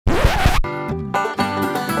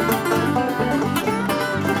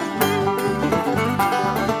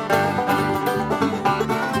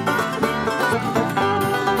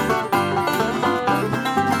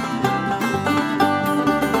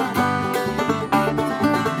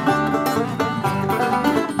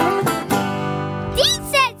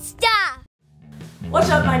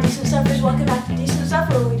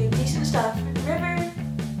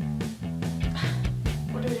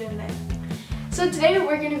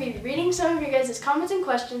to be reading some of your guys' comments and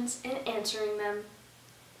questions and answering them.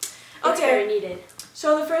 It's Okay. very needed.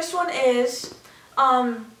 So the first one is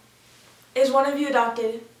one of you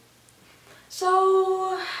adopted?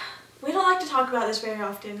 So, we don't like to talk about this very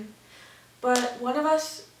often, but one of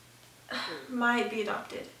us might be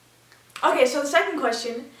adopted. Okay, so the second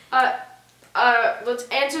question. Let's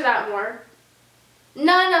answer that more.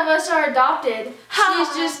 None of us are adopted. She's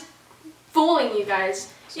just fooling you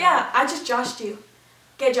guys. So. Yeah, I just joshed you.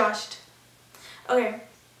 Get joshed. Okay.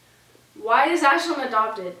 Why is Ashlyn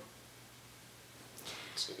adopted?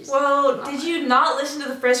 Jeez. Well, did you not listen to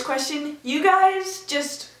the first question? You guys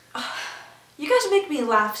make me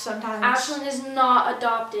laugh sometimes. Ashlyn is not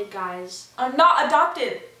adopted, guys. I'm not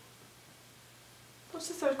adopted. What's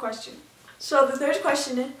the third question? So the third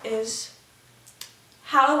question is,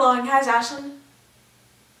 how long has Ashlyn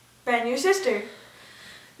been your sister?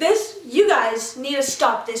 You guys need to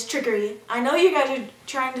stop this trickery. I know you guys are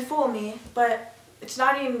trying to fool me, but it's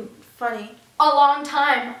not even funny. A long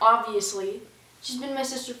time, obviously. She's been my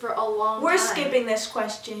sister for a long time. We're skipping this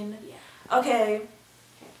question. Yeah. Okay.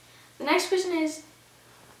 The next question is,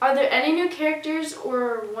 are there any new characters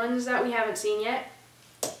or ones that we haven't seen yet?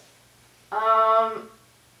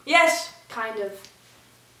 Yes. Kind of.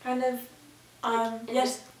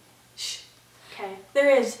 Yes. Shh. Okay. There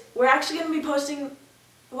is. We're actually going to be posting,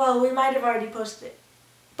 well, we might have already posted it,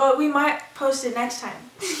 but we might post it next time.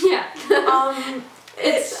 Yeah.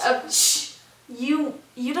 It's shh. You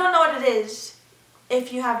don't know what it is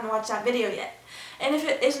if you haven't watched that video yet. And if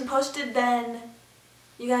it isn't posted, then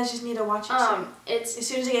you guys just need to watch it soon. It's as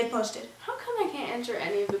soon as it gets posted. How come I can't answer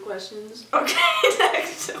any of the questions? Okay,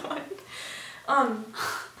 next one.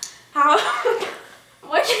 How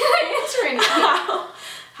Why can't I answer anything?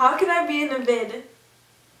 how can I be in a vid?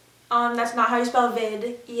 That's not how you spell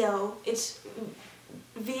vid, E-O. It's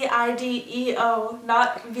V-I-D-E-O,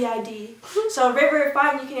 not V-I-D. So River,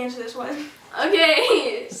 fine, you can answer this one.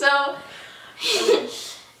 Okay, so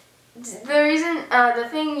the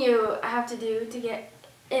thing you have to do to get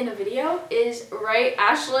in a video is write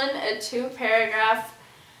Ashlyn a 2-paragraph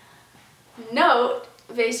note,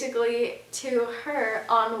 basically, to her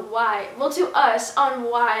on why, to us, on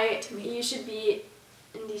why you should be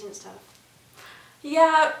indecent stuff.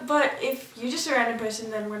 Yeah, but if you're just a random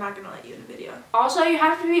person, then we're not gonna let you in the video. Also, you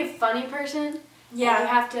have to be a funny person. Yeah. You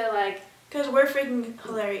have to, because we're freaking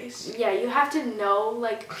hilarious. Yeah, you have to know,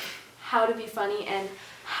 how to be funny and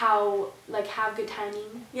how, have good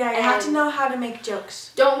timing. Yeah, you have to know how to make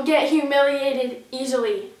jokes. Don't get humiliated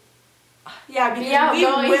easily. Yeah, because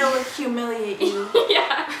we will humiliate you.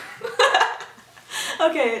 Yeah.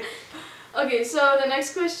 Okay. Okay, so the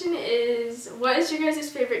next question is, what is your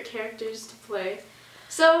guys' favorite characters to play?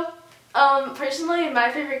 So, personally,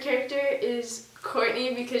 my favorite character is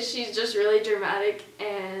Courtney because she's just really dramatic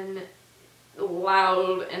and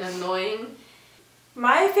loud and annoying.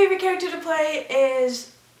 My favorite character to play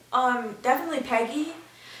is definitely Peggy.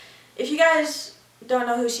 If you guys don't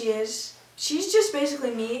know who she is, she's just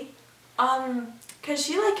basically me. Cause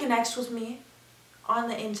she connects with me on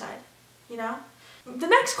the inside, you know? The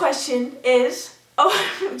next question is,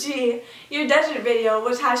 OMG, your desert video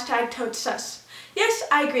was #ToteSus. Yes,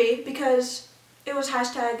 I agree, because it was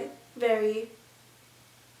very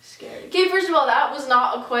scary. Okay, first of all, that was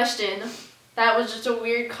not a question. That was just a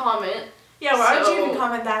weird comment. Yeah, why would you even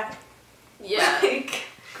comment that? Yeah.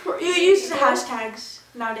 Who uses hashtags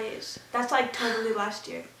nowadays? That's totally last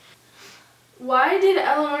year. Why did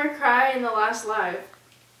Eleanor cry in the last live?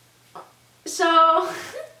 So,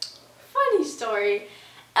 funny story.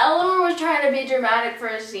 Eleanor was trying to be dramatic for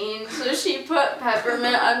a scene, so she put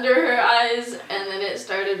peppermint under her eyes, and then it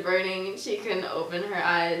started burning, and she couldn't open her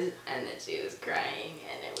eyes, and then she was crying,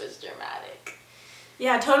 and it was dramatic.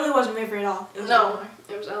 Yeah, it totally wasn't River at all. It was No, Eleanor.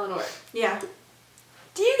 it was Eleanor. Yeah.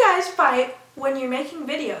 Do you guys fight when you're making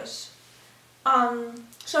videos?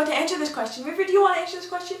 So to answer this question, River, do you want to answer this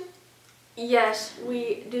question? Yes,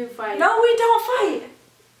 we do fight. No, we don't fight.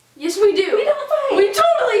 Yes, we do. We don't fight. We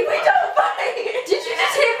don't fight. Did you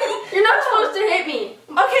just hit me? You're not supposed to hit me.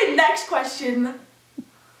 Okay, next question.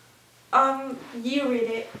 You read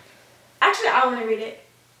it. Actually, I want to read it.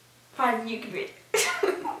 Fine, you can read it.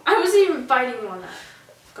 I wasn't even fighting you on that.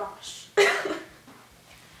 Gosh.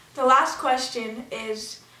 The last question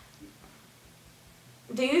is,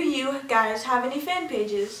 do you guys have any fan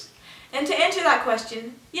pages? And to answer that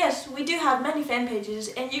question, yes, we do have many fan pages,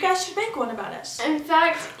 and you guys should make one about us. In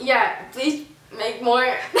fact, yeah, please make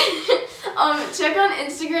more. Check on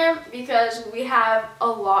Instagram because we have a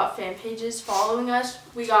lot of fan pages following us.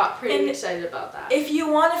 We got pretty excited about that. If you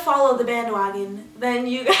want to follow the bandwagon, then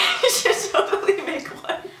you guys should totally make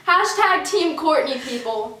one. #TTFB. Team Courtney,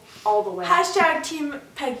 people, all the way. Hashtag Team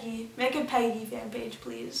Peggy. Make a Peggy fan page,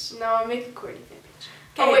 please. No, make a Courtney fan page.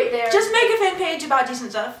 Okay, Oh wait, there. just make a fan page about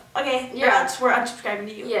decent stuff. Okay, Yeah. or else we're unsubscribing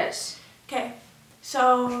to you. Yes. Okay,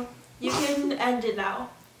 so you can end it now.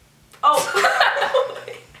 Oh.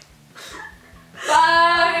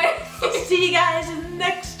 Bye. See you guys in the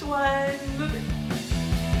next one.